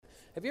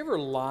Have you ever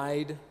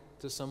lied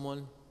to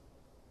someone?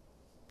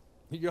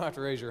 You don't have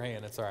to raise your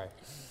hand, that's all right.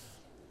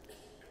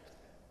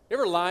 You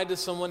ever lied to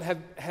someone?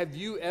 Have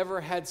you ever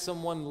had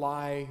someone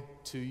lie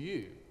to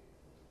you?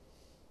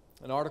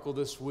 An article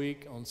this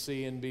week on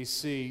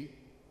CNBC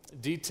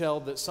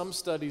detailed that some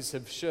studies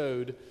have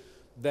showed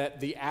that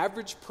the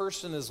average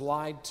person is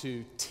lied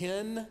to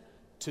 10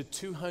 to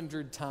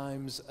 200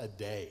 times a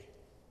day.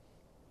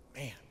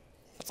 Man,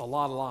 that's a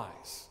lot of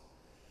lies.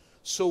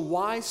 So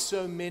why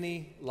so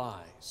many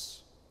lies?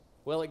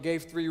 Well, it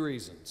gave 3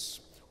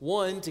 reasons.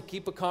 1, to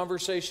keep a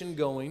conversation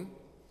going.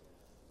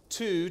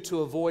 2,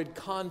 to avoid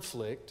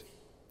conflict.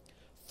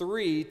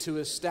 3, to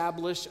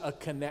establish a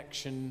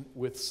connection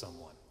with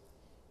someone.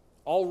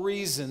 All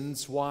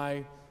reasons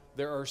why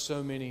there are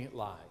so many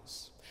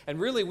lies. And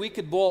really, we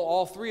could boil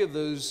all 3 of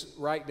those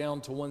right down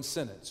to one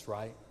sentence,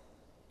 right?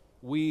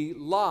 We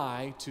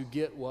lie to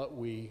get what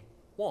we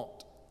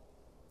want.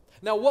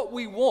 Now, what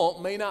we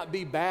want may not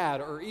be bad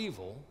or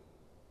evil,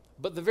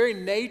 but the very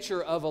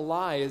nature of a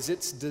lie is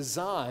it's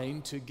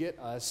designed to get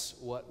us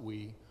what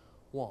we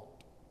want.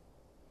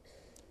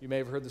 You may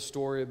have heard the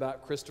story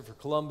about Christopher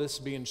Columbus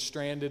being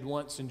stranded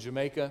once in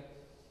Jamaica.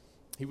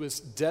 He was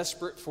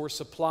desperate for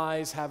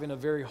supplies, having a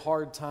very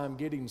hard time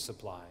getting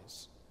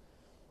supplies.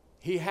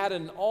 He had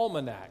an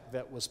almanac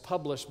that was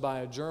published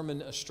by a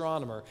German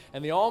astronomer,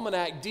 and the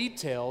almanac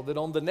detailed that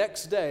on the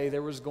next day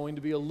there was going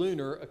to be a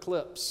lunar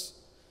eclipse.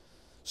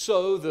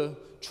 So the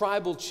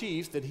tribal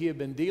chief that he had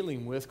been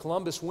dealing with,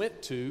 Columbus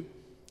went to,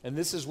 and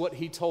this is what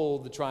he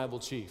told the tribal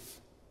chief.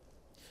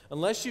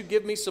 Unless you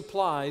give me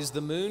supplies,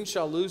 the moon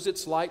shall lose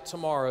its light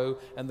tomorrow,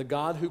 and the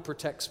God who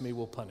protects me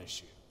will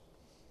punish you.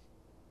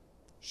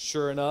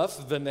 Sure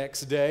enough, the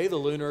next day, the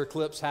lunar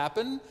eclipse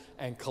happened,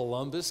 and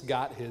Columbus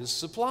got his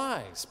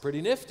supplies.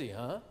 Pretty nifty,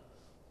 huh?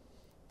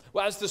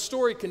 Well, as the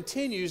story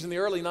continues, in the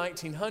early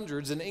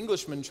 1900s, an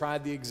Englishman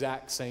tried the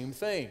exact same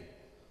thing.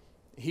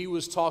 He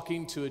was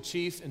talking to a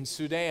chief in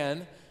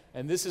Sudan,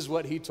 and this is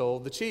what he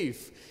told the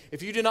chief.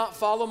 If you do not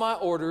follow my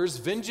orders,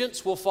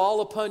 vengeance will fall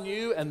upon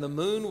you, and the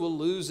moon will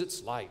lose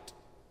its light.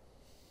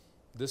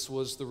 This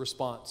was the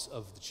response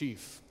of the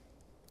chief.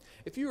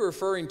 If you're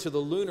referring to the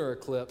lunar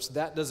eclipse,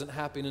 that doesn't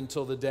happen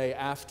until the day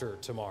after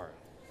tomorrow.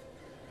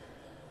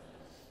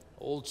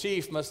 Old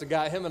chief must have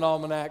got him an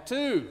almanac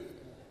too.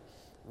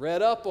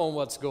 Read up on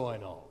what's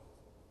going on.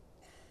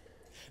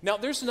 Now,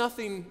 there's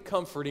nothing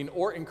comforting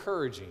or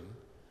encouraging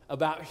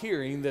about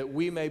hearing that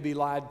we may be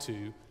lied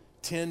to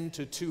 10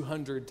 to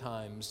 200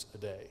 times a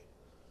day.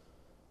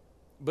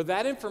 But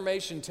that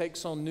information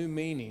takes on new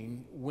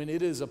meaning when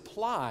it is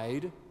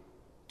applied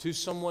to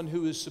someone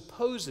who is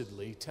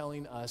supposedly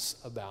telling us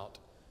about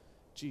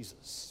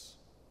Jesus.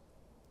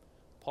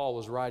 Paul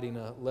was writing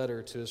a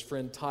letter to his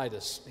friend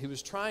Titus. He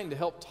was trying to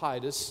help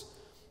Titus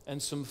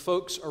and some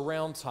folks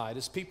around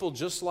Titus, people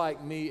just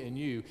like me and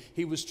you.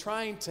 He was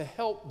trying to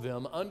help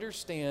them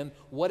understand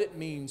what it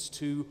means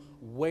to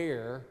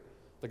wear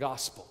the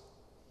gospel.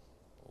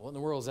 What in the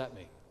world does that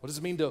mean? What does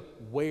it mean to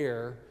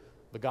wear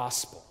the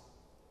gospel?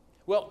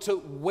 Well, to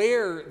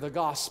wear the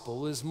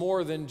gospel is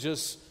more than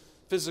just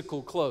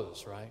physical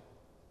clothes, right?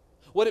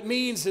 What it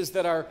means is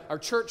that our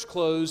church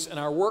clothes and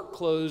our work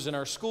clothes and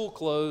our school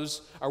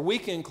clothes, our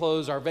weekend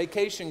clothes, our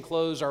vacation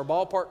clothes, our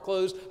ballpark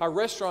clothes, our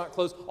restaurant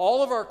clothes,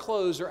 all of our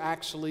clothes are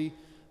actually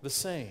the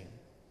same.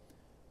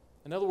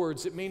 In other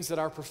words, it means that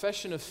our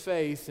profession of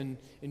faith in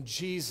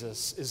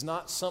Jesus is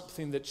not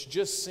something that's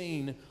just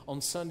seen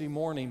on Sunday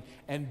morning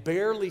and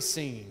barely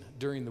seen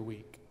during the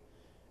week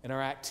in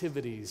our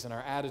activities and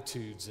our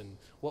attitudes and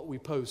what we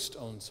post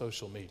on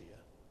social media.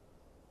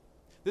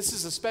 This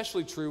is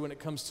especially true when it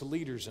comes to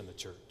leaders in the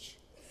church.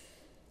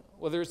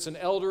 Whether it's an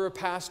elder, a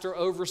pastor,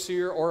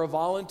 overseer, or a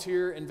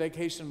volunteer in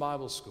Vacation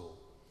Bible School,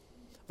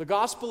 the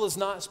gospel is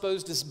not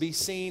supposed to be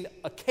seen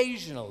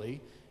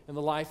occasionally in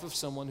the life of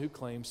someone who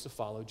claims to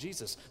follow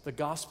Jesus. The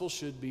gospel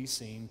should be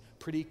seen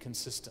pretty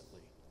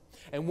consistently.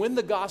 And when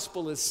the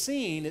gospel is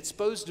seen, it's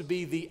supposed to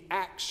be the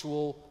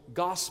actual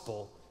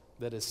gospel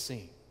that is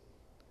seen.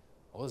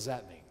 What does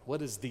that mean?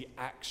 What is the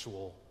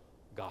actual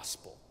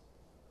gospel?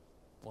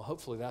 Well,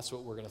 hopefully that's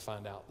what we're going to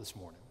find out this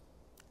morning.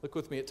 Look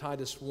with me at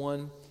Titus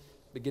 1,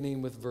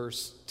 beginning with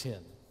verse 10.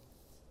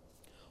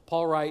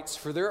 Paul writes,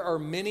 "For there are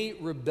many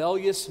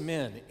rebellious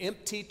men,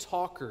 empty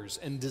talkers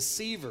and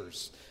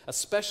deceivers,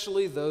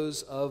 especially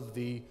those of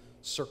the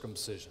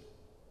circumcision."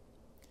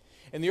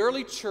 In the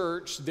early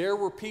church, there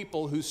were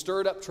people who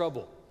stirred up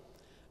trouble.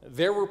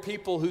 There were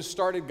people who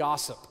started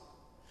gossip.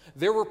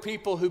 There were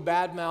people who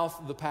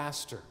badmouthed the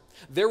pastor.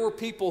 There were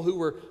people who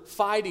were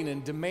fighting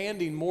and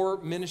demanding more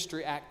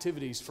ministry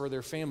activities for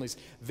their families.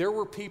 There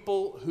were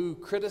people who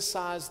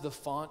criticized the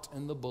font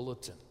in the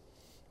bulletin.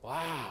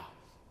 Wow,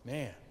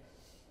 man.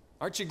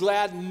 Aren't you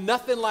glad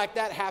nothing like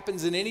that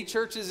happens in any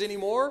churches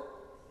anymore?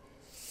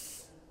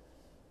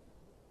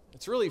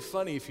 It's really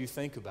funny if you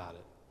think about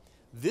it.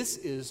 This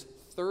is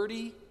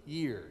 30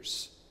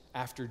 years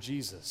after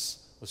Jesus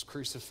was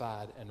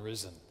crucified and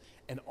risen,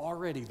 and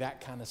already that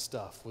kind of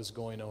stuff was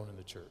going on in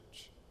the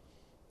church.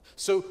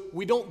 So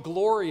we don't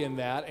glory in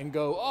that and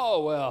go,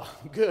 oh, well,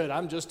 good,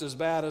 I'm just as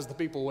bad as the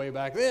people way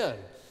back then.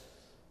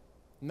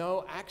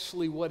 No,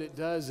 actually what it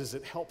does is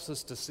it helps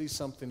us to see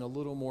something a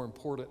little more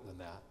important than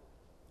that.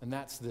 And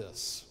that's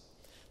this,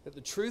 that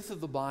the truth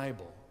of the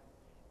Bible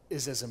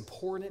is as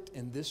important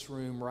in this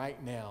room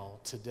right now,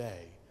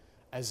 today,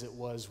 as it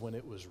was when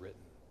it was written.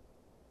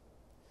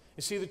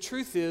 You see, the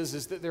truth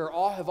is that there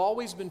have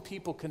always been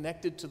people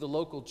connected to the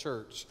local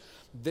church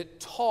that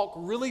talk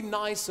really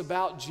nice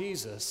about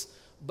Jesus,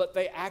 but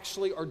they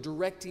actually are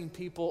directing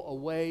people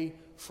away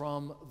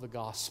from the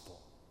gospel,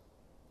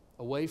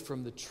 away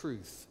from the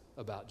truth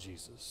about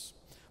Jesus.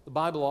 The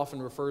Bible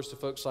often refers to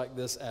folks like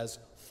this as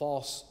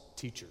false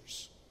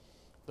teachers.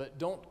 But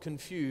don't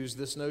confuse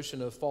this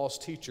notion of false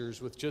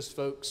teachers with just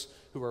folks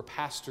who are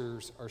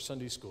pastors or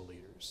Sunday school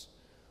leaders.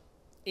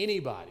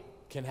 Anybody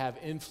can have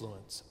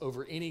influence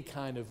over any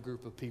kind of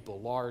group of people,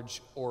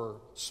 large or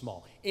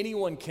small.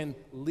 Anyone can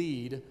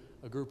lead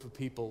a group of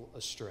people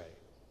astray.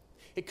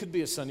 It could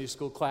be a Sunday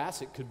school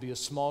class, it could be a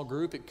small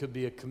group, it could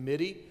be a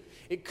committee,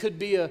 it could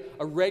be a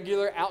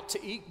regular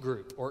out-to-eat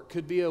group, or it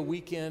could be a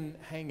weekend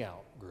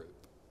hangout group.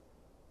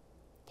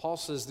 Paul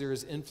says there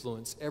is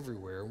influence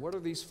everywhere. And what are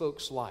these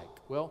folks like?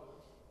 Well,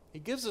 he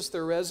gives us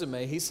their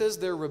resume. He says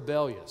they're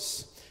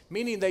rebellious,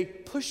 meaning they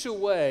push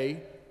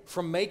away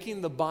from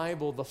making the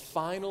Bible the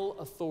final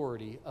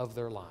authority of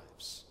their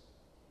lives.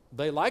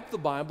 They like the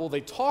Bible,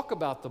 they talk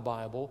about the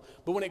Bible,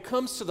 but when it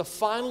comes to the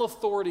final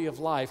authority of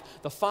life,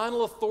 the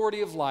final authority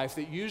of life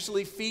that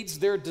usually feeds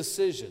their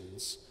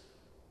decisions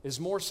is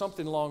more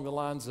something along the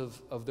lines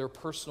of their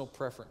personal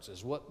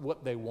preferences,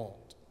 what they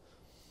want.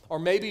 Or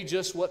maybe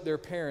just what their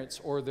parents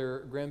or their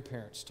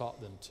grandparents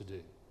taught them to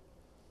do.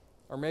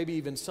 Or maybe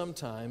even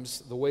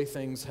sometimes the way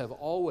things have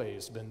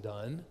always been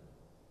done,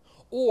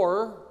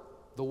 or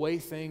the way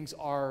things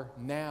are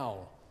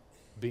now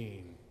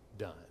being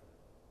done.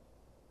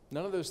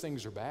 None of those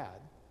things are bad.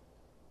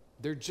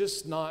 They're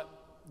just not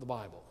the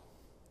Bible.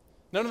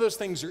 None of those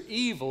things are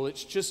evil.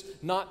 It's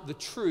just not the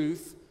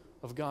truth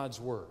of God's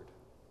Word.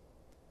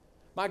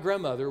 My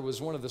grandmother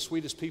was one of the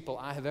sweetest people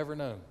I have ever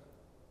known.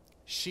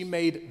 She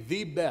made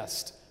the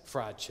best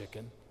fried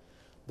chicken,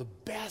 the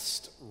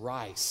best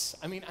rice.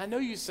 I mean, I know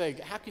you say,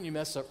 how can you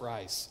mess up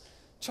rice?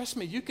 Trust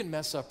me, you can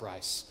mess up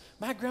rice.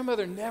 My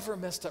grandmother never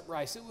messed up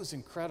rice. It was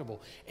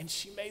incredible. And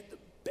she made the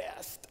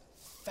best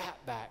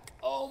fatback.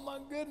 Oh my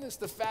goodness,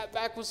 the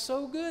fatback was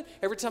so good.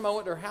 Every time I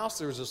went to her house,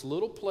 there was this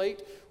little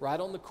plate right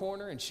on the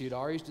corner, and she had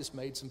already just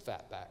made some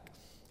fatback.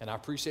 And I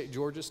appreciate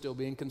Georgia still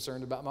being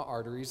concerned about my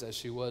arteries as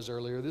she was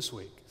earlier this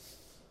week.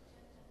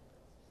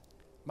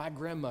 My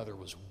grandmother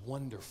was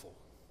wonderful,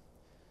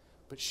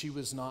 but she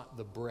was not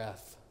the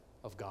breath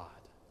of God.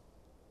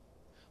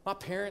 My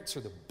parents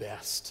are the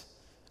best.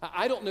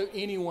 I don't know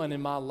anyone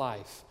in my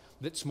life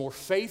that's more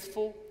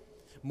faithful,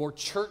 more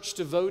church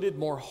devoted,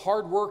 more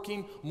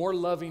hardworking, more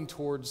loving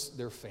towards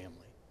their family.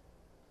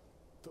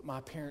 But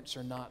my parents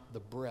are not the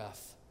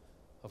breath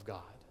of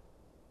God.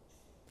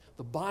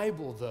 The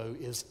Bible, though,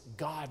 is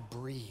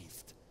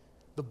God-breathed.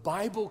 The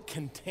Bible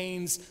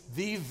contains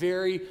the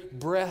very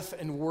breath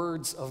and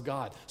words of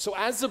God. So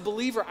as a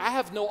believer, I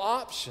have no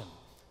option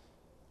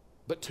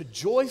but to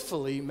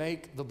joyfully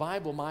make the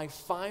Bible my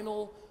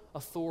final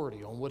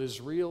authority on what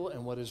is real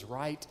and what is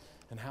right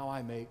and how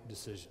I make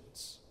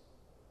decisions.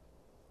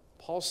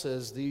 Paul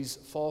says these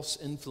false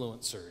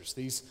influencers,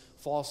 these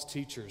false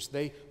teachers,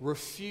 they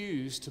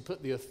refuse to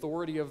put the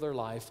authority of their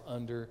life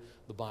under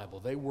the Bible.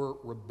 They were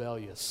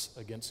rebellious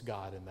against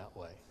God in that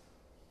way.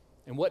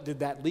 And what did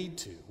that lead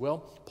to? Well,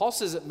 Paul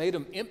says it made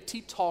them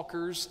empty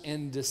talkers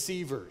and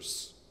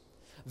deceivers.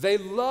 They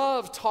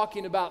love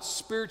talking about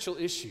spiritual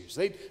issues.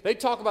 They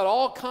talk about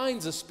all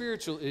kinds of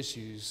spiritual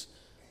issues,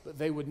 but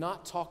they would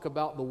not talk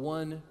about the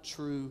one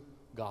true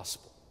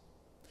gospel.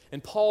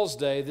 In Paul's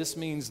day, this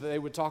means that they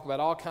would talk about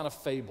all kind of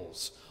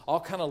fables, all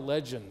kind of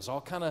legends,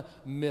 all kind of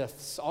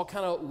myths, all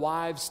kind of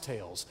wives'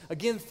 tales.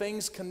 Again,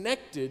 things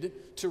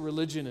connected to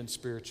religion and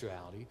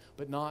spirituality,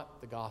 but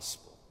not the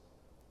gospel.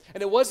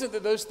 And it wasn't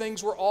that those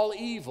things were all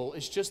evil,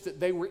 it's just that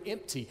they were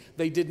empty.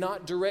 They did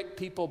not direct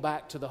people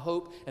back to the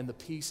hope and the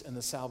peace and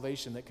the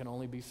salvation that can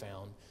only be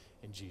found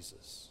in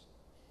Jesus.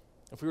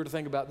 If we were to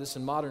think about this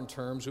in modern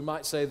terms, we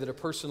might say that a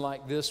person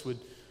like this would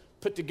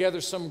put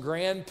together some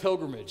grand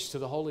pilgrimage to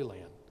the Holy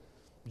Land,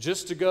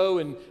 just to go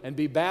and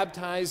be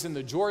baptized in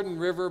the Jordan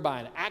River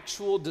by an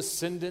actual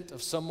descendant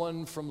of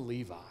someone from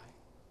Levi.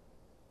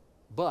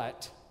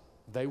 But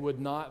they would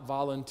not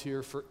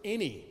volunteer for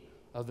any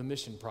of the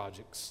mission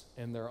projects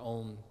in their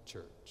own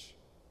church.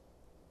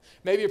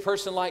 Maybe a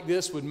person like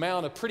this would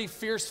mount a pretty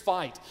fierce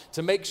fight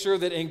to make sure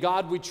that In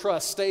God We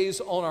Trust stays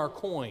on our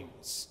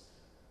coins.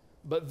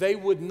 But they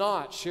would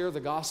not share the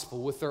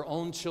gospel with their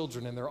own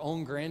children and their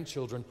own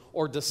grandchildren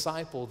or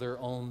disciple their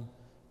own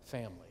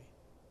family.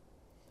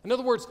 In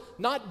other words,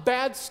 not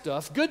bad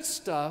stuff, good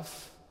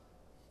stuff,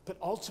 but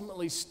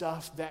ultimately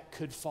stuff that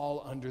could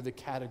fall under the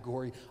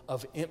category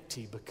of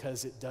empty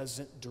because it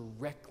doesn't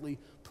directly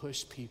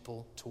push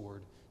people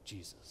toward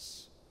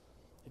Jesus.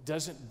 It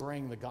doesn't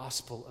bring the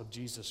gospel of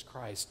Jesus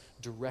Christ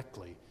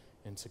directly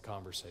into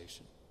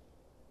conversation.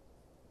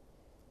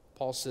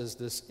 Paul says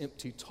this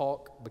empty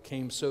talk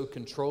became so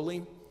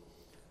controlling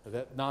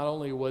that not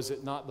only was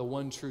it not the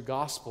one true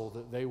gospel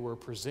that they were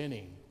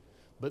presenting,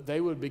 but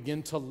they would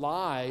begin to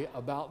lie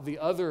about the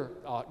other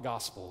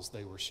gospels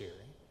they were sharing.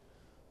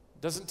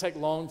 It doesn't take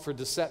long for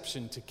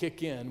deception to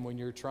kick in when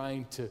you're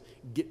trying to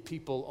get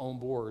people on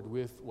board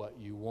with what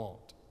you want.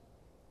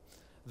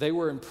 They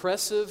were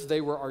impressive, they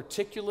were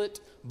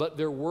articulate, but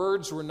their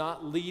words were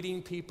not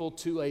leading people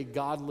to a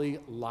godly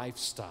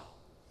lifestyle.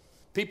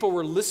 People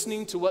were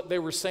listening to what they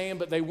were saying,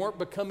 but they weren't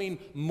becoming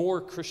more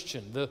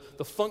Christian. The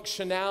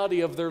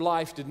functionality of their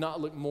life did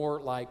not look more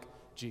like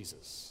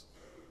Jesus.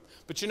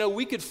 But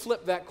we could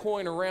flip that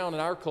coin around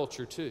in our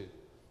culture too.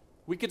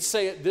 We could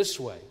say it this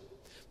way,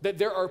 that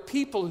there are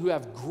people who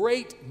have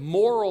great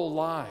moral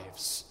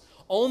lives.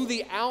 On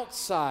the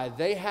outside,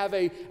 they have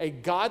a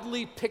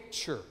godly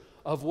picture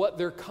of what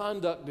their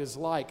conduct is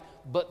like,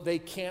 but they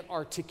can't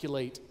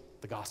articulate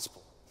the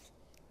gospel.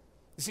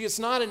 You see, it's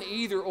not an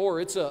either or,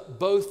 it's a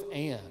both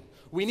and.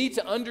 We need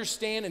to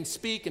understand and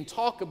speak and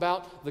talk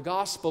about the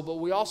gospel, but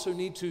we also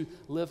need to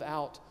live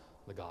out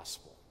the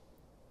gospel.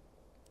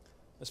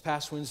 This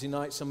past Wednesday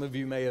night, some of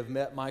you may have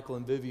met Michael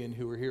and Vivian,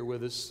 who were here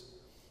with us.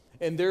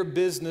 In their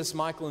business,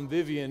 Michael and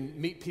Vivian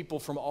meet people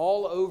from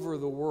all over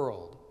the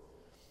world.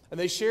 And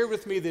they shared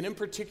with me that in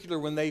particular,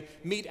 when they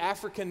meet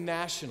African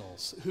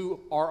nationals who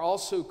are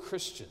also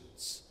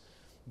Christians,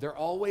 they're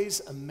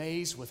always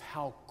amazed with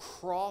how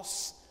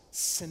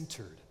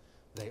cross-centered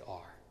they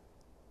are.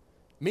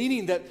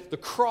 Meaning that the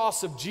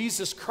cross of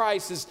Jesus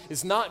Christ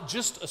is not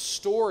just a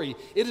story,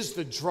 it is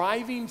the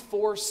driving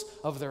force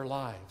of their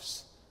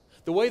lives.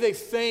 The way they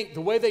think,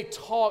 the way they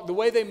talk, the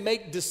way they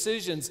make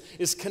decisions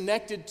is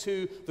connected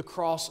to the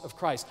cross of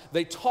Christ.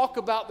 They talk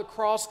about the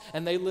cross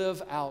and they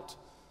live out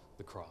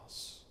the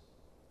cross.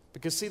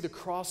 Because see, the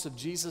cross of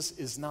Jesus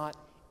is not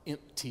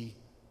empty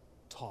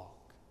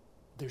talk.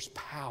 There's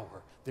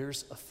power,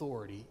 there's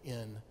authority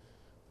in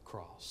the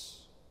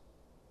cross.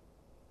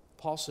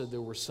 Paul said there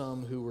were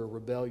some who were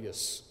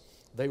rebellious.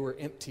 They were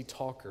empty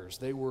talkers.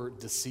 They were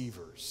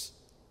deceivers.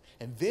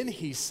 And then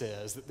he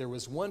says that there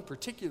was one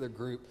particular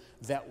group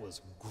that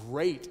was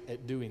great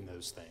at doing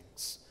those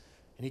things.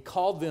 And he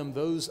called them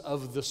those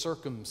of the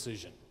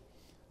circumcision.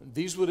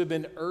 These would have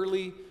been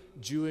early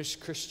Jewish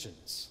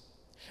Christians.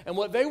 And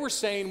what they were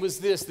saying was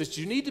this, that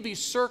you need to be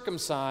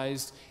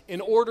circumcised in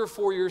order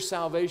for your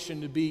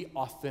salvation to be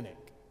authentic.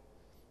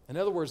 In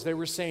other words, they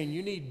were saying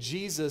you need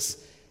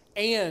Jesus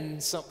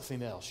and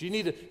something else. You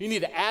need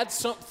to add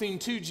something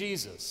to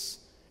Jesus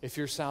if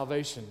your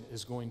salvation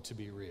is going to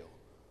be real.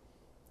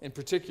 In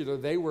particular,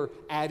 they were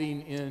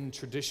adding in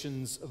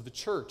traditions of the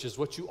church as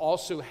what you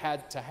also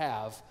had to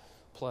have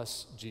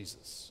plus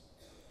Jesus.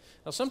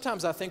 Now,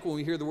 sometimes I think when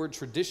we hear the word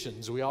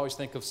traditions, we always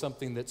think of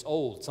something that's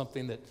old,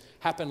 something that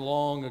happened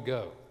long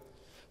ago.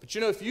 But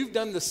if you've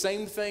done the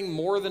same thing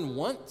more than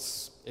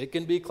once, it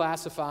can be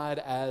classified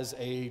as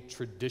a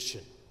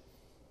tradition.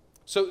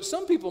 So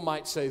some people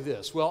might say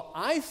this, well,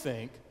 I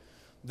think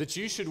that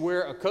you should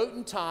wear a coat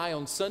and tie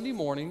on Sunday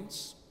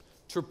mornings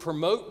to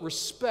promote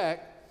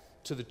respect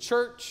to the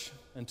church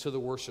and to the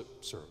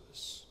worship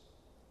service.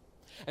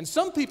 And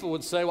some people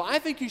would say, well, I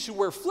think you should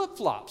wear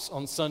flip-flops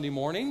on Sunday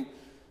morning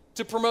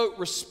to promote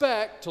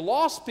respect to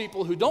lost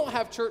people who don't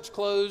have church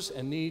clothes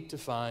and need to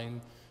find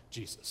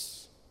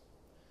Jesus.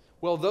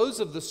 Well, those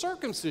of the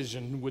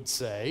circumcision would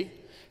say,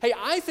 hey,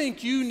 I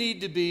think you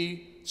need to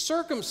be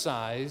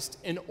circumcised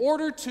in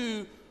order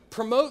to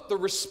promote the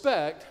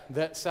respect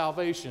that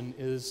salvation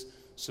is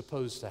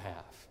supposed to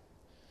have.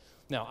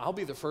 Now, I'll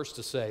be the first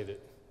to say that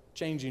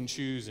changing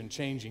shoes and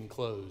changing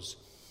clothes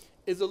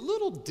is a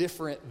little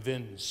different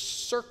than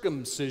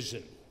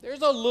circumcision.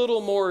 There's a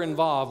little more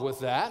involved with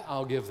that,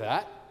 I'll give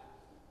that.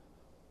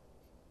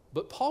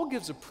 But Paul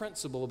gives a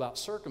principle about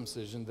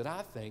circumcision that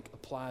I think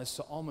applies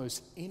to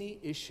almost any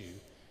issue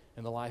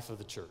in the life of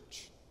the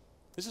church.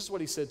 This is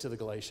what he said to the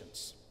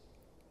Galatians.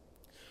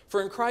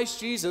 For in Christ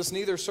Jesus,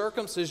 neither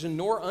circumcision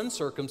nor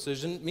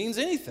uncircumcision means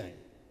anything,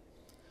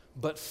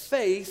 but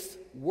faith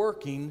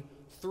working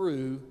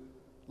through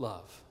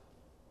love.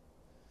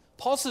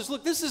 Paul says,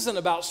 look, this isn't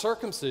about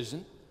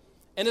circumcision,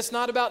 and it's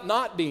not about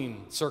not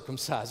being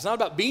circumcised. It's not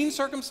about being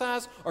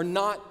circumcised or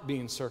not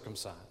being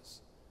circumcised.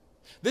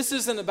 This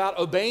isn't about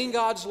obeying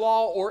God's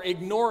law or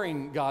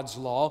ignoring God's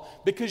law,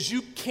 because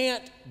you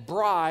can't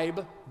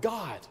bribe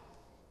God.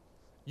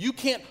 You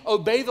can't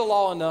obey the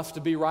law enough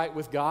to be right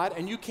with God,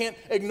 and you can't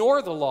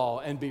ignore the law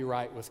and be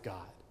right with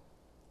God.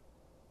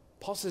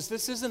 Paul says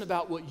this isn't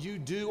about what you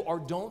do or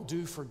don't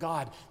do for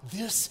God.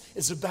 This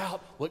is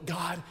about what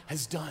God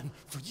has done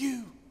for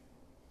you.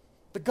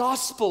 The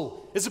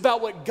gospel is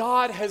about what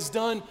God has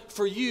done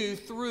for you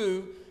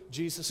through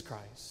Jesus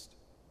Christ.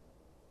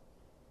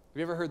 Have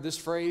you ever heard this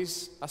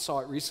phrase? I saw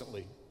it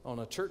recently on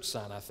a church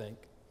sign, I think.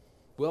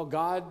 Well,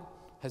 God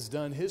has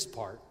done his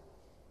part,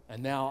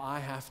 and now I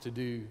have to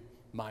do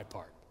my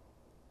part.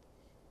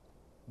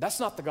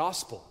 That's not the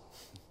gospel.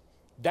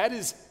 That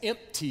is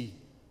empty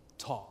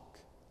talk.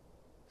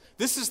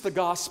 This is the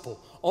gospel.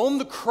 On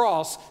the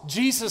cross,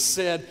 Jesus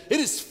said, "It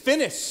is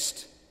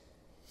finished.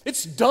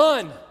 It's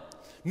done.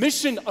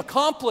 Mission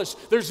accomplished.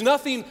 There's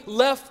nothing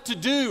left to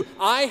do.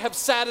 I have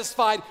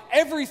satisfied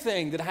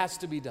everything that has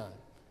to be done."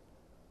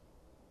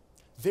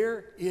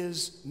 There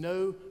is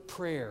no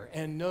prayer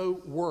and no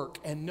work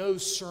and no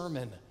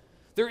sermon.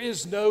 There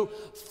is no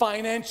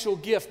financial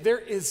gift. There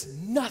is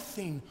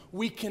nothing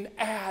we can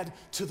add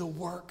to the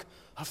work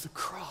of the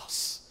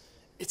cross.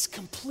 It's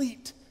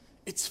complete.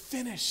 It's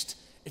finished.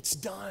 It's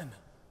done.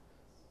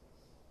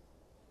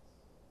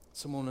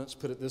 Someone once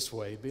put it this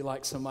way: it'd be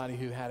like somebody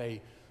who had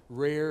a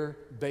rare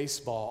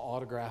baseball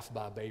autographed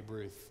by Babe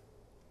Ruth.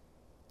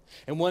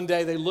 And one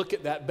day they look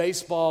at that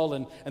baseball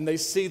and they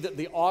see that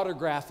the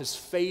autograph is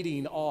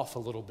fading off a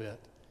little bit.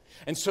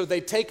 And so they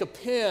take a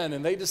pen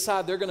and they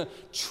decide they're going to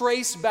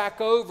trace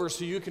back over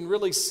so you can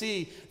really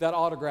see that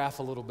autograph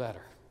a little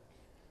better.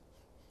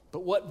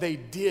 But what they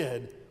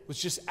did was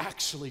just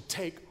actually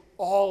take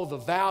all the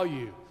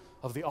value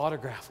of the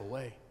autograph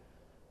away.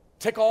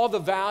 Take all the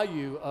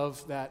value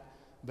of that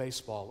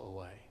baseball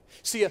away.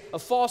 See, a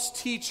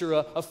false teacher,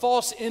 a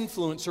false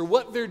influencer,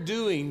 what they're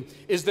doing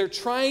is they're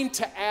trying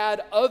to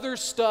add other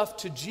stuff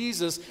to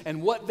Jesus,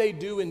 and what they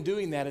do in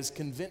doing that is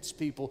convince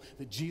people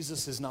that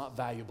Jesus is not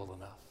valuable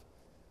enough,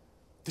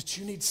 that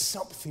you need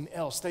something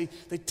else. They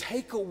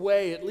take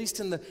away, at least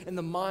in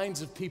the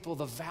minds of people,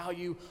 the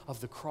value of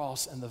the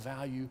cross and the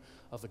value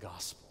of the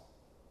gospel.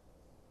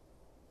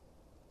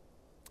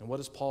 And what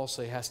does Paul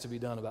say has to be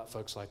done about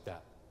folks like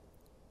that?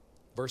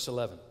 Verse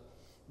 11,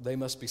 they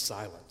must be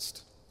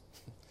silenced.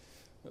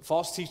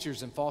 False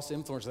teachers and false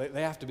influencers,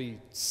 they have to be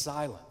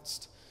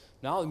silenced.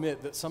 Now, I'll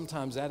admit that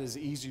sometimes that is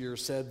easier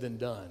said than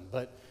done,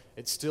 but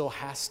it still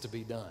has to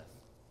be done.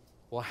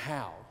 Well,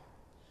 how?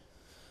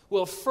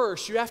 Well,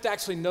 first, you have to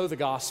actually know the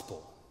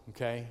gospel,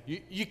 okay?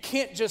 You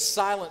can't just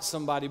silence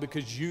somebody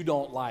because you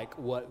don't like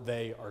what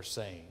they are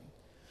saying.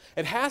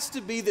 It has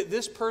to be that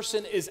this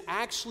person is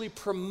actually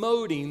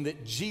promoting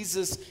that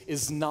Jesus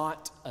is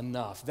not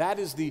enough. That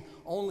is the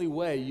only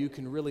way you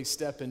can really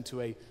step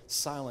into a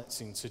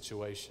silencing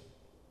situation.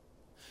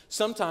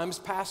 Sometimes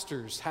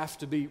pastors have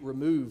to be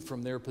removed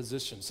from their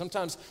positions.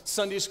 Sometimes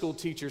Sunday school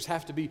teachers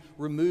have to be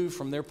removed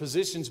from their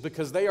positions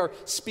because they are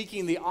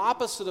speaking the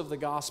opposite of the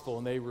gospel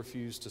and they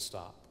refuse to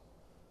stop.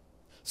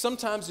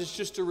 Sometimes it's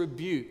just a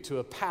rebuke to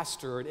a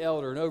pastor, or an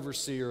elder, an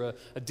overseer,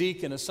 a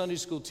deacon, a Sunday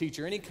school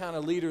teacher, any kind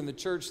of leader in the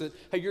church that,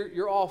 hey,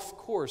 you're off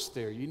course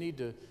there. You need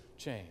to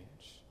change.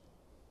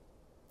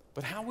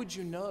 But how would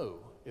you know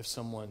if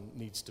someone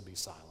needs to be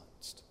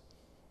silenced?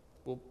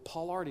 Well,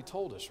 Paul already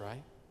told us,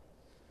 right?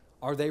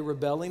 Are they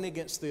rebelling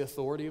against the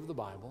authority of the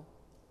Bible?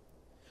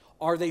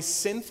 Are they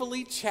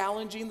sinfully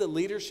challenging the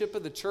leadership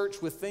of the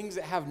church with things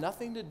that have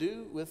nothing to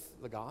do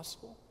with the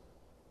gospel?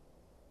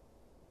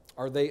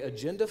 Are they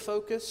agenda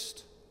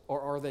focused or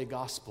are they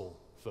gospel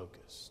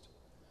focused?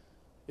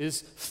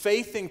 Is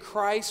faith in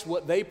Christ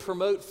what they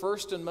promote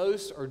first and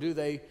most, or do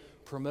they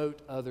promote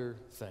other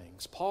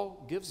things?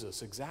 Paul gives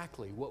us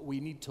exactly what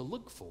we need to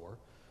look for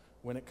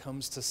when it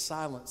comes to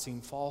silencing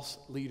false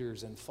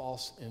leaders and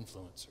false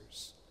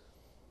influencers.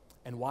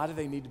 And why do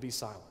they need to be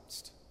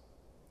silenced?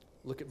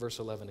 Look at verse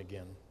 11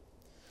 again.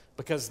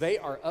 Because they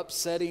are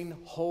upsetting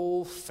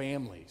whole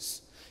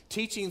families,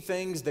 teaching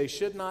things they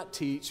should not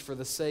teach for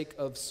the sake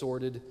of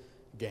sordid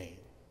gain.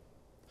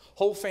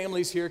 Whole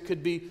families here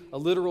could be a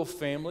literal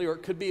family, or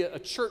it could be a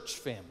church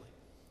family.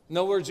 In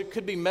other words, it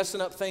could be messing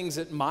up things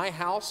at my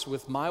house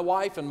with my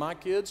wife and my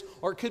kids,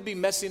 or it could be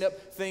messing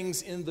up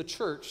things in the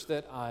church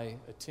that I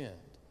attend.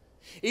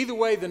 Either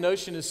way, the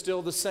notion is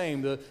still the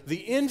same. The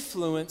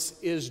influence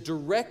is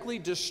directly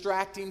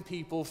distracting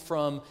people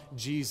from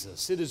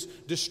Jesus. It is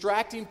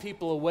distracting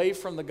people away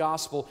from the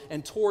gospel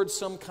and towards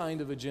some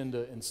kind of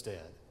agenda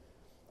instead.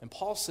 And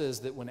Paul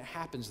says that when it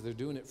happens, they're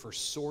doing it for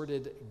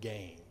sordid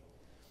gain.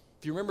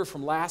 If you remember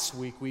from last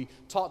week, we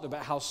talked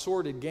about how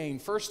sordid gain,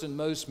 first and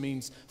most,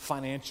 means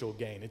financial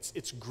gain.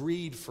 It's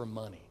greed for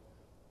money.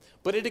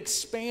 But it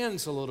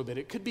expands a little bit.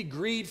 It could be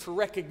greed for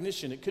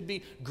recognition. It could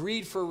be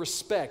greed for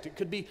respect. It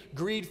could be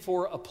greed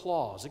for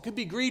applause. It could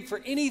be greed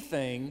for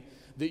anything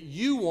that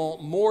you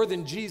want more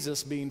than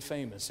Jesus being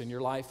famous in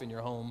your life, in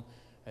your home,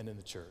 and in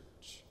the church.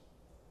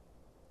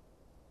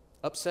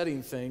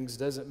 Upsetting things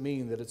doesn't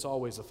mean that it's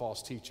always a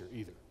false teacher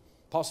either.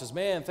 Paul says,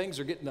 man, things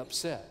are getting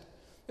upset.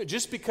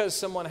 Just because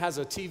someone has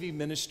a TV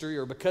ministry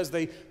or because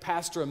they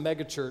pastor a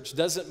megachurch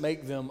doesn't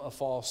make them a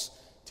false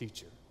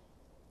teacher.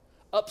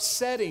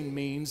 Upsetting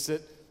means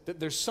that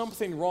there's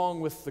something wrong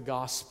with the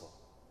gospel.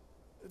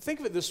 Think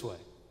of it this way.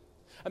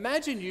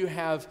 Imagine you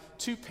have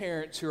two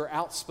parents who are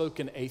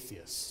outspoken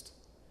atheists,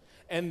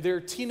 and their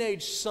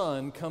teenage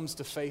son comes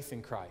to faith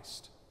in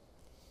Christ.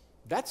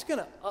 That's going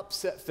to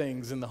upset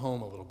things in the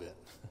home a little bit.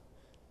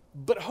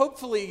 But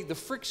hopefully the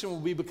friction will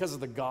be because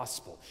of the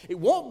gospel. It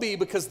won't be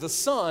because the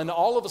son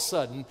all of a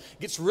sudden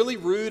gets really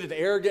rude and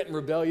arrogant and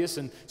rebellious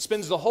and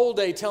spends the whole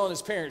day telling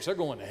his parents they're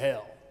going to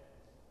hell.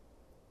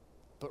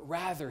 But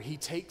rather, he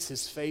takes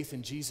his faith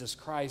in Jesus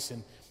Christ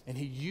and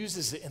he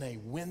uses it in a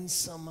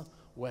winsome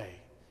way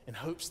in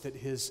hopes that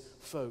his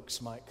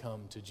folks might come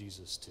to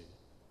Jesus too.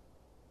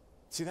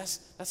 See,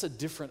 that's a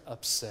different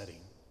upsetting.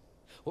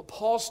 What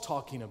Paul's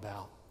talking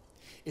about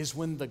is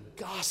when the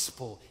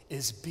gospel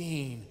is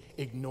being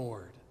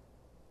ignored.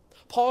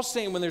 Paul's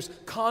saying when there's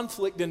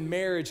conflict in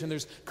marriage and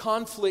there's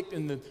conflict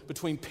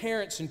between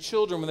parents and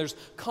children, when there's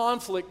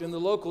conflict in the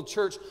local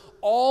church,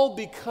 all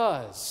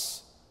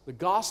because the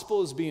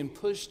gospel is being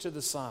pushed to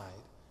the side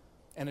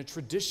and a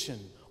tradition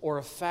or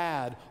a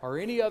fad or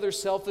any other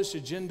selfish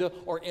agenda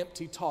or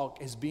empty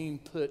talk is being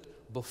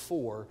put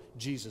before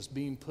Jesus,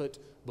 being put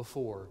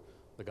before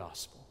the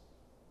gospel.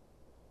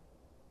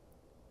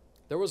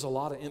 There was a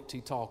lot of empty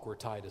talk where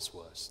Titus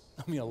was.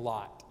 I mean, a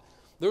lot.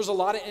 There was a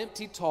lot of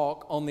empty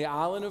talk on the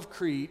island of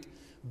Crete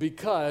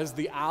because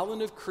the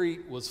island of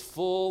Crete was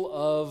full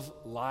of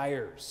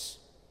liars.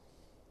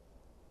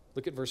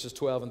 Look at verses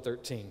 12 and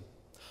 13.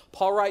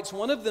 Paul writes,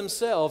 one of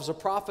themselves, a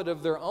prophet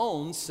of their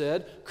own,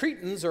 said,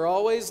 Cretans are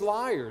always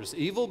liars,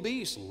 evil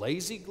beasts,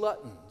 lazy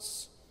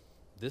gluttons.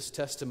 This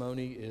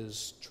testimony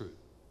is true.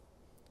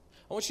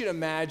 I want you to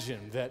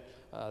imagine that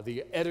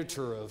the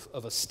editor of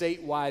a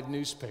statewide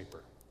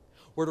newspaper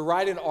were to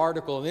write an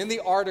article, and in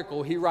the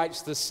article he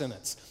writes this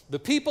sentence: the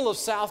people of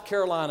South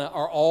Carolina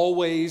are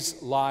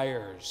always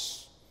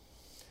liars,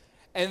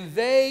 and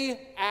they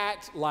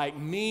act like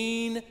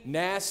mean,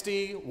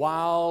 nasty,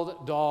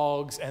 wild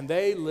dogs, and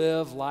they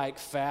live like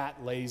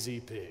fat, lazy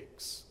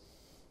pigs.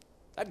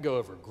 That'd go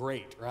over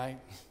great, right?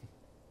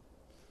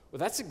 Well,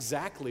 that's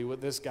exactly what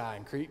this guy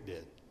in Crete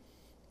did.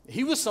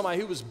 He was somebody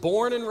who was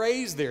born and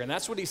raised there, and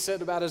that's what he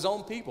said about his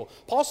own people.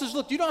 Paul says,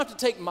 look, you don't have to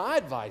take my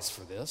advice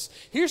for this.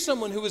 Here's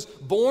someone who was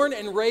born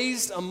and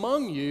raised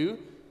among you,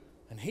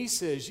 and he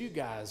says, you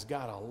guys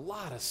got a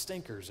lot of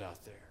stinkers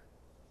out there.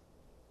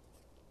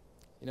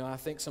 You know, I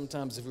think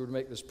sometimes if we were to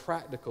make this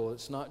practical,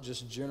 it's not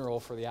just general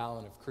for the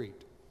island of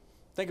Crete.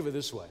 Think of it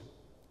this way.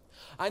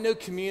 I know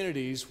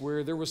communities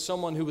where there was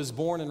someone who was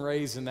born and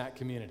raised in that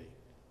community.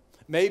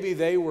 Maybe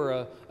they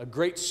were a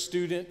great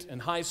student in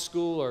high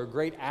school or a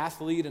great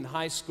athlete in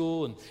high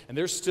school, and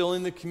they're still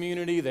in the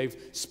community. They've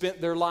spent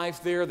their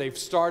life there. They've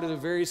started a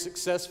very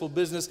successful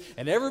business,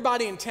 and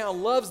everybody in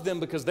town loves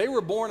them because they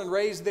were born and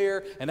raised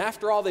there, and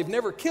after all, they've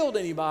never killed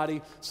anybody,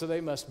 so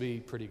they must be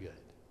pretty good.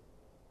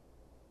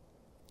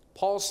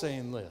 Paul's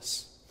saying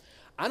this: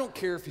 I don't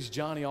care if he's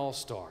Johnny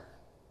All-Star.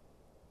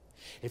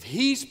 If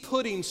he's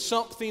putting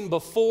something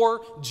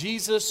before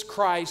Jesus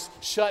Christ,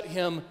 shut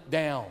him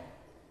down.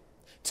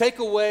 Take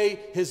away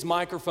his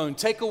microphone.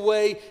 Take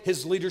away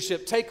his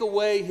leadership. Take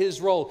away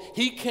his role.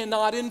 He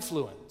cannot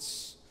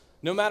influence,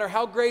 no matter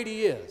how great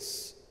he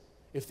is,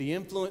 if the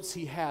influence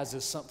he has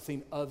is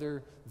something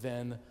other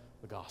than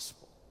the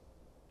gospel.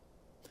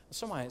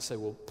 Somebody might say,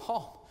 well,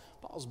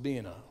 Paul's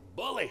being a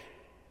bully,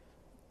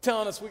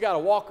 telling us we got to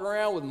walk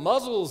around with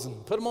muzzles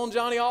and put them on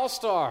Johnny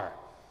All-Star.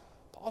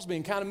 Paul's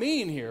being kind of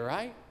mean here,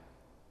 right?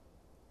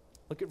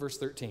 Look at verse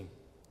 13.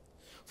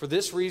 For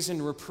this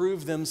reason,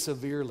 reprove them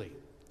severely,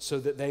 so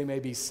that they may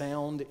be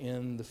sound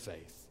in the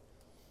faith.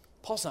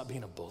 Paul's not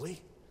being a bully.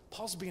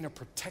 Paul's being a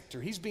protector.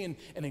 He's being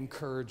an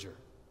encourager.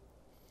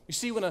 You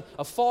see, when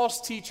a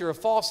false teacher, a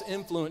false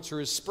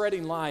influencer is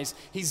spreading lies,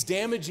 he's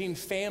damaging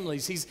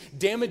families, he's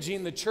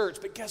damaging the church,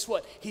 but guess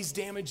what? He's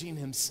damaging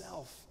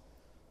himself.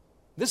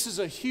 This is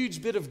a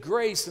huge bit of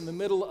grace in the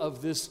middle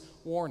of this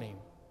warning.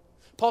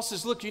 Paul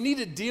says, look, you need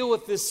to deal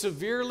with this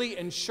severely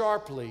and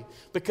sharply,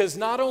 because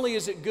not only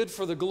is it good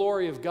for the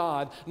glory of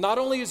God, not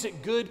only is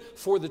it good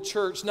for the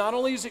church, not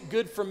only is it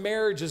good for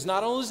marriages,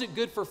 not only is it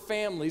good for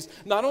families,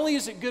 not only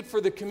is it good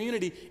for the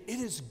community, it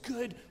is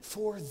good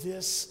for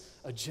this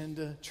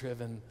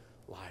agenda-driven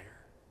liar.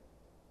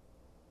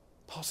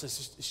 Paul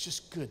says it's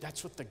just good.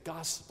 That's what the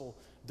gospel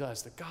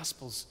does. The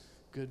gospel's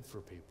good for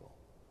people.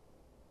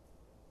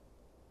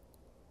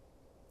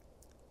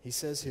 He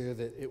says here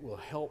that it will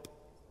help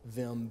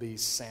them be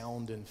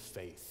sound in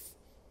faith.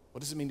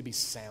 What does it mean to be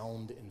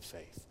sound in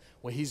faith?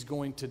 Well, he's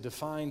going to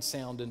define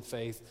sound in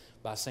faith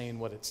by saying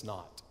what it's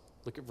not.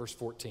 Look at verse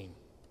 14.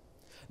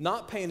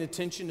 Not paying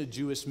attention to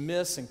Jewish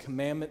myths and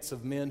commandments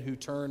of men who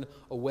turn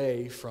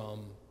away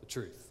from the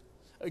truth.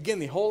 Again,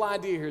 the whole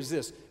idea here is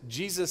this: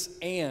 Jesus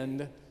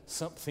and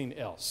something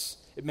else.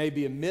 It may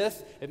be a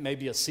myth, it may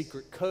be a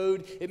secret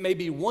code, it may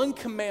be one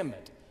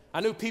commandment.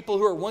 I know people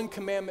who are one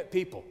commandment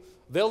people.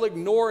 They'll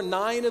ignore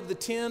 9 of the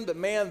 10, but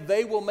man,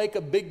 they will make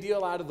a big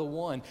deal out of the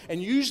one.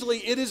 And usually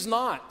it is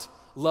not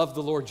love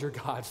the Lord your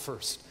God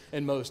first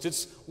and most.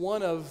 It's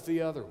one of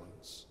the other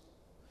ones.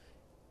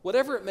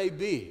 Whatever it may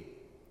be,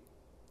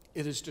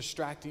 it is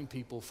distracting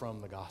people from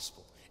the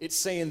gospel. It's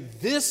saying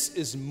this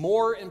is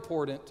more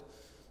important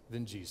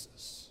than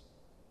Jesus.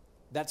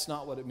 That's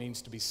not what it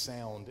means to be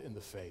sound in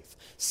the faith.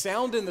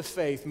 Sound in the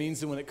faith means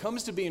that when it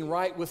comes to being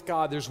right with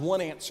God, there's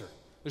one answer.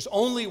 There's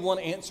only one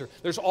answer.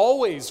 There's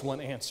always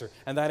one answer,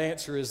 and that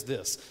answer is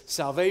this: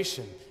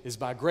 salvation is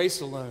by grace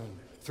alone,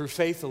 through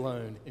faith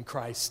alone, in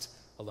Christ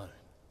alone.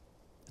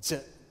 That's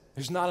it.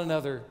 There's not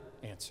another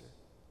answer.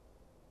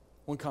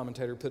 One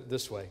commentator put it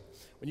this way: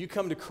 when you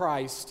come to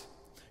Christ,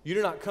 you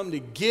do not come to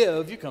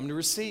give, you come to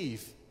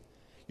receive.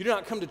 You do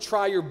not come to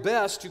try your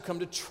best, you come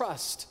to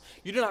trust.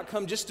 You do not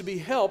come just to be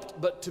helped,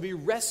 but to be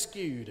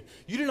rescued.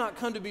 You do not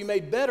come to be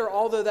made better,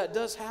 although that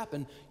does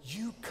happen.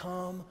 You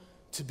come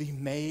to be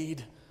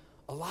made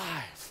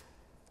alive.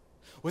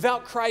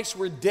 Without Christ,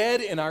 we're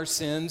dead in our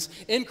sins.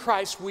 In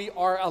Christ, we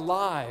are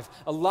alive.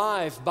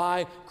 Alive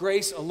by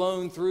grace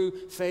alone,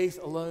 through faith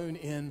alone,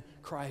 in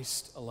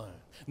Christ alone.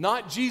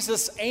 Not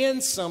Jesus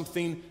and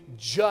something,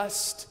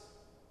 just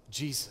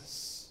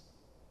Jesus.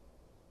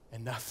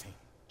 And nothing,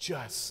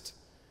 just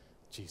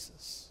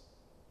Jesus.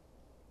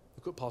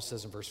 Look what Paul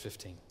says in verse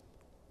 15.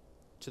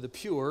 To the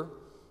pure,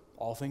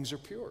 all things are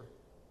pure.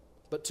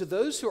 But to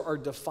those who are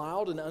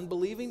defiled and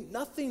unbelieving,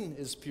 nothing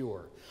is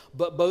pure.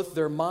 But both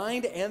their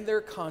mind and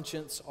their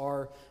conscience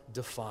are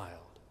defiled.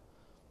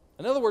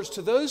 In other words,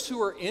 to those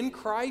who are in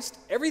Christ,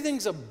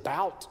 everything's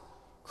about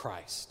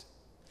Christ.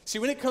 See,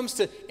 when it comes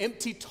to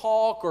empty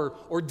talk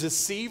or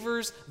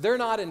deceivers, they're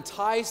not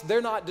enticed,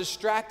 they're not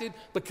distracted,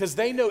 because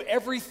they know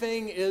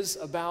everything is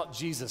about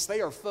Jesus. They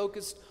are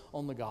focused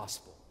on the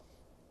gospel.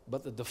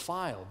 But the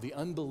defiled, the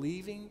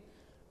unbelieving,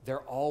 they're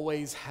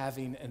always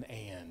having an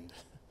and.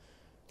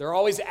 They're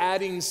always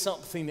adding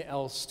something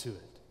else to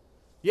it.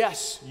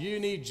 Yes, you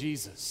need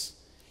Jesus.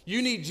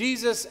 You need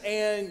Jesus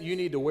and you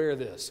need to wear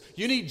this.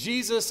 You need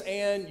Jesus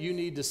and you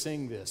need to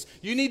sing this.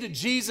 You need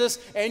Jesus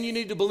and you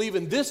need to believe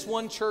in this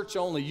one church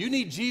only. You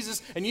need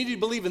Jesus and you need to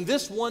believe in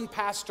this one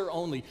pastor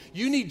only.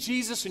 You need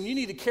Jesus and you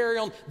need to carry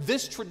on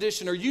this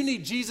tradition, or you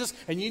need Jesus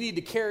and you need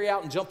to carry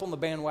out and jump on the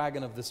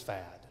bandwagon of this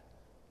fad.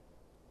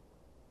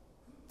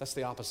 That's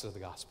the opposite of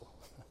the gospel.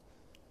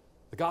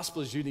 The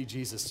gospel is you need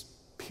Jesus,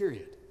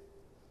 period.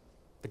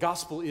 The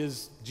gospel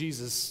is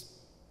Jesus,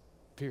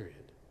 period.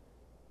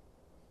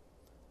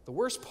 The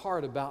worst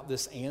part about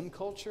this and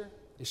culture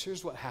is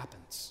here's what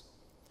happens.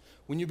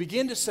 When you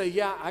begin to say,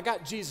 yeah, I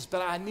got Jesus,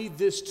 but I need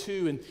this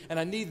too, and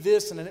I need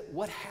this, and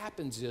what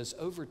happens is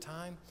over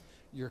time,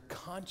 your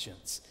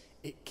conscience,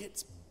 it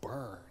gets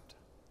burned.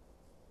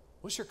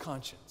 What's your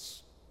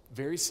conscience?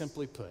 Very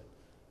simply put,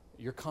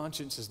 your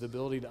conscience is the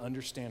ability to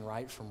understand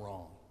right from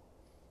wrong.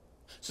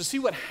 So see,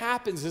 what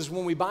happens is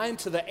when we buy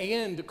into the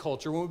and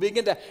culture, when we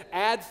begin to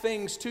add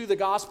things to the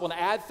gospel and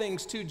add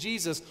things to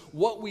Jesus,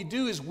 what we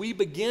do is we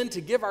begin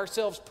to give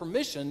ourselves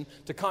permission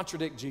to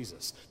contradict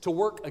Jesus, to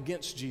work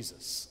against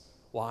Jesus.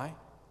 Why?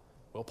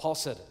 Well, Paul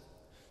said it.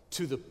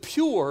 To the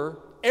pure,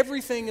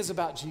 everything is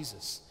about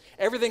Jesus.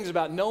 Everything is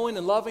about knowing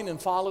and loving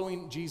and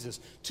following Jesus.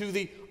 To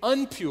the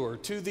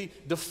unpure, to the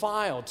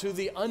defiled, to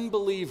the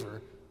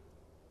unbeliever,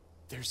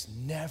 there's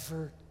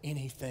never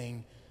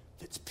anything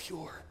that's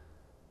pure.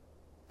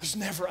 There's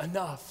never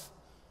enough.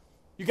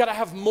 You got to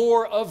have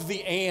more of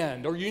the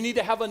and, or you need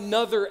to have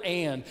another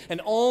and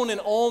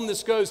on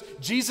this goes.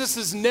 Jesus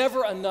is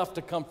never enough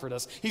to comfort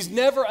us. He's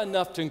never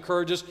enough to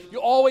encourage us. You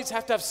always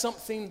have to have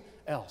something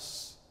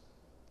else.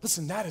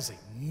 Listen, that is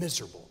a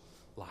miserable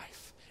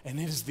life, and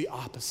it is the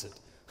opposite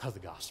of the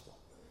gospel.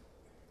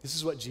 This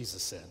is what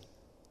Jesus said.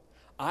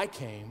 I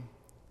came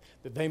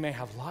that they may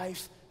have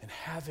life and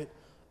have it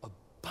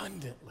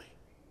abundantly.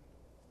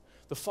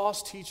 The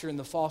false teacher and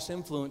the false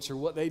influencer,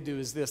 what they do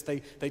is this. They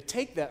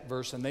take that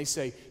verse and they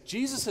say,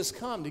 Jesus has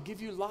come to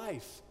give you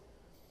life.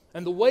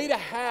 And the way to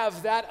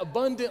have that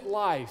abundant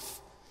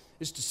life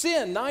is to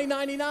sin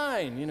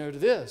 $9.99, to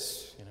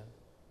this,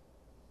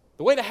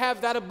 The way to have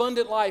that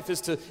abundant life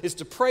is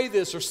to pray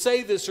this or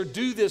say this or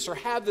do this or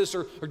have this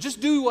or just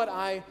do what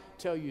I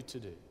tell you to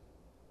do.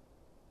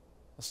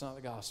 That's not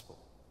the gospel.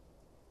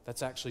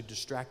 That's actually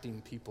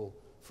distracting people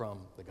from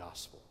the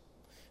gospel.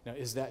 Now,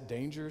 is that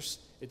dangerous?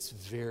 It's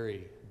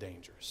very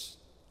dangerous.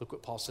 Look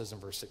what Paul says in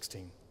verse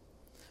 16.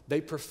 They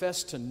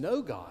profess to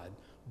know God,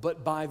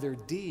 but by their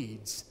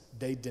deeds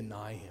they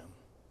deny him,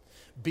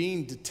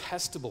 being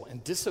detestable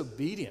and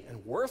disobedient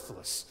and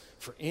worthless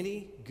for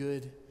any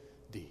good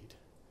deed.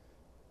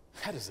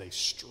 That is a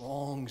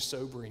strong,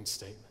 sobering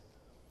statement.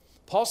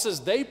 Paul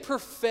says they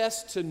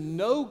profess to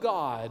know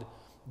God,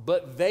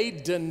 but they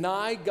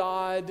deny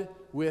God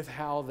with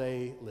how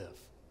they live.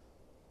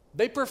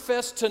 They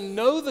profess to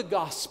know the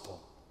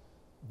gospel,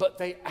 but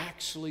they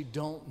actually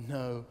don't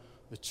know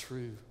the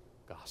true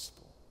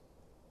gospel.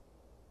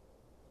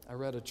 I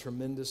read a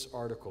tremendous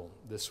article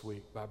this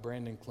week by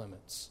Brandon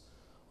Clements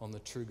on the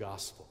true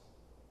gospel.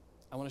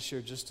 I want to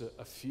share just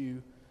a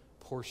few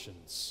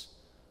portions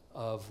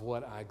of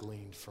what I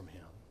gleaned from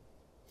him.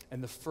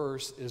 And the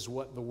first is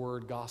what the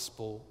word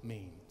gospel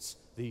means,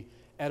 the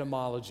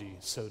etymology,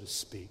 so to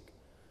speak,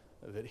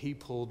 that he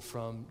pulled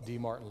from D.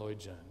 Martin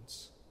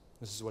Lloyd-Jones.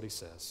 This is what he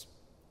says.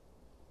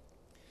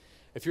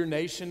 If your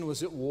nation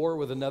was at war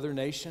with another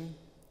nation,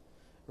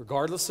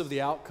 regardless of the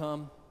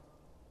outcome,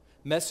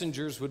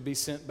 messengers would be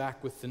sent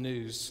back with the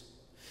news.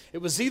 It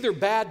was either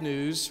bad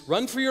news,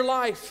 run for your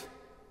life.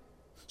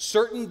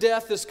 Certain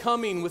death is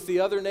coming with the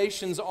other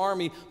nation's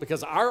army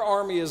because our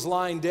army is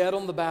lying dead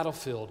on the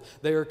battlefield.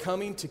 They are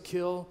coming to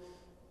kill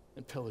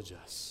and pillage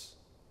us.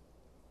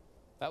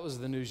 That was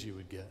the news you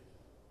would get.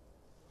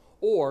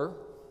 Or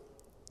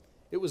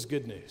it was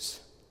good news.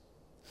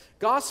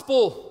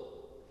 Gospel,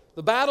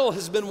 The battle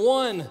has been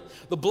won.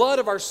 The blood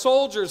of our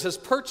soldiers has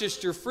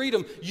purchased your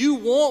freedom. You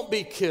won't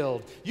be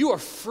killed. You are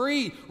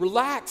free.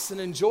 Relax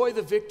and enjoy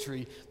the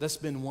victory that's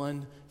been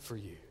won for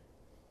you.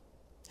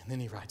 And then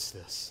he writes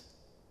this.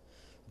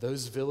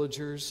 Those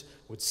villagers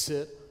would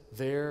sit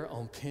there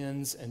on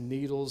pins and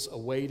needles,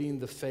 awaiting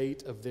the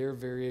fate of their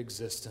very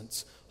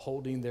existence,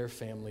 holding their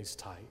families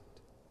tight.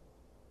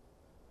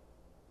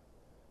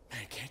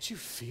 Man, can't you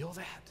feel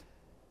that?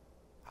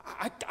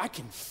 I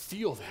can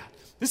feel that.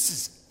 This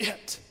is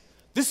it.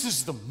 This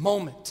is the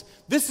moment.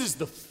 This is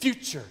the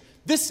future.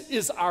 This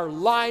is our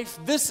life.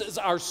 This is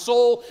our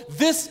soul.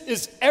 This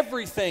is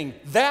everything.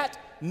 That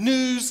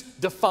news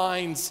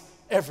defines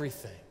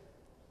everything.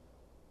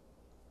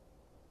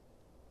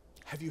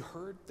 Have you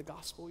heard the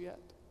gospel yet?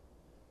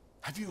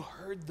 Have you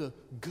heard the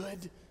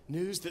good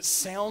news that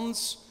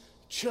sounds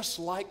just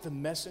like the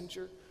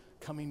messenger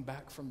coming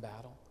back from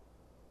battle?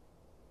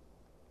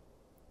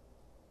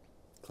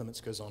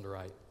 Clements goes on to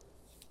write,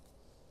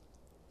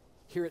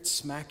 hear it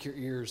smack your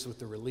ears with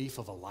the relief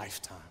of a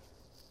lifetime.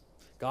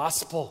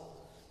 Gospel,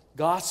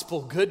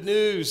 good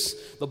news.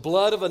 The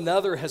blood of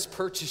another has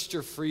purchased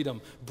your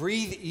freedom.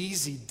 Breathe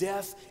easy.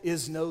 Death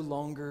is no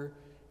longer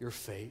your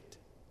fate.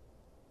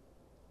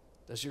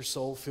 Does your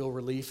soul feel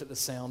relief at the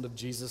sound of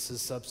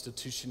Jesus'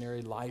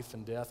 substitutionary life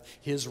and death,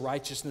 his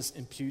righteousness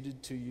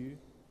imputed to you?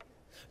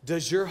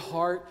 Does your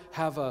heart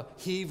have a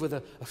heave with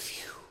a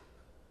phew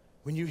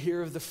when you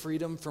hear of the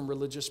freedom from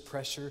religious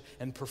pressure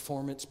and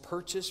performance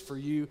purchased for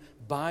you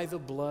by the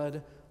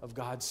blood of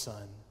God's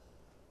Son?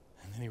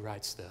 And then he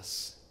writes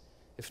this,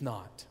 if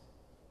not,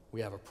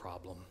 we have a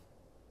problem.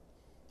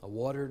 A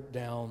watered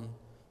down,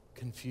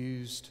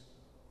 confused,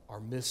 or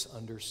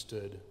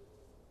misunderstood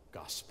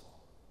gospel.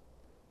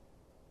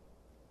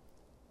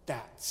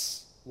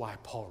 That's why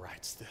Paul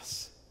writes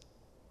this.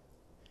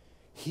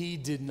 He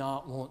did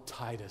not want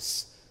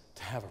Titus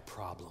to have a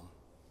problem.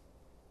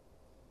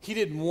 He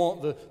didn't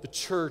want the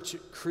church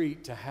at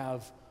Crete to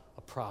have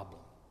a problem.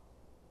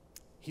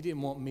 He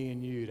didn't want me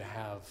and you to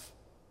have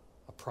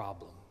a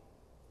problem.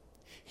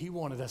 He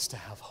wanted us to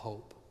have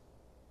hope.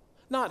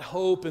 Not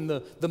hope in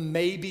the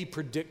maybe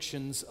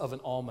predictions of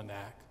an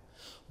almanac,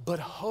 but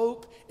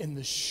hope in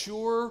the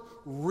sure,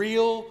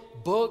 real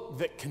book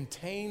that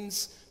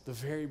contains the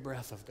very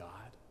breath of God.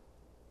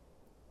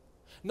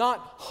 Not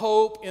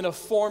hope in a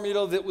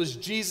formula that was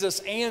Jesus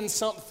and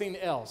something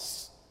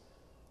else,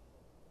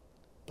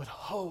 but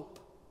hope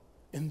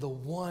in the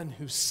one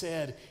who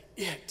said,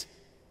 it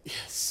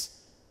is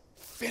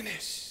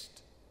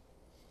finished,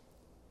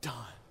 done.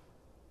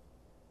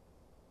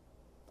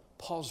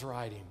 Paul's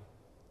writing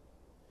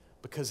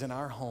because in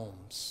our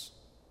homes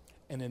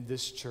and in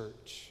this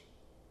church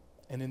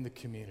and in the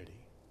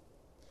community,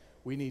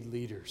 we need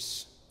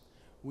leaders.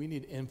 We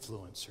need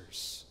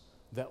influencers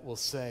that will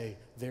say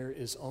there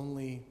is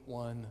only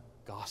one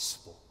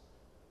gospel,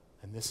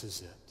 and this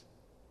is it.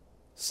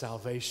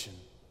 Salvation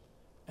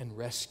and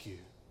rescue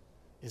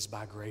is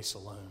by grace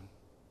alone,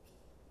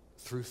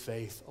 through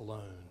faith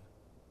alone,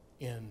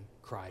 in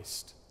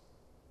Christ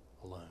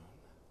alone.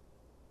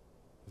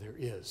 There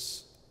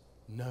is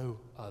no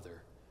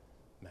other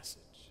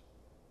message.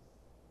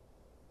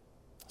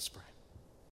 Let's pray.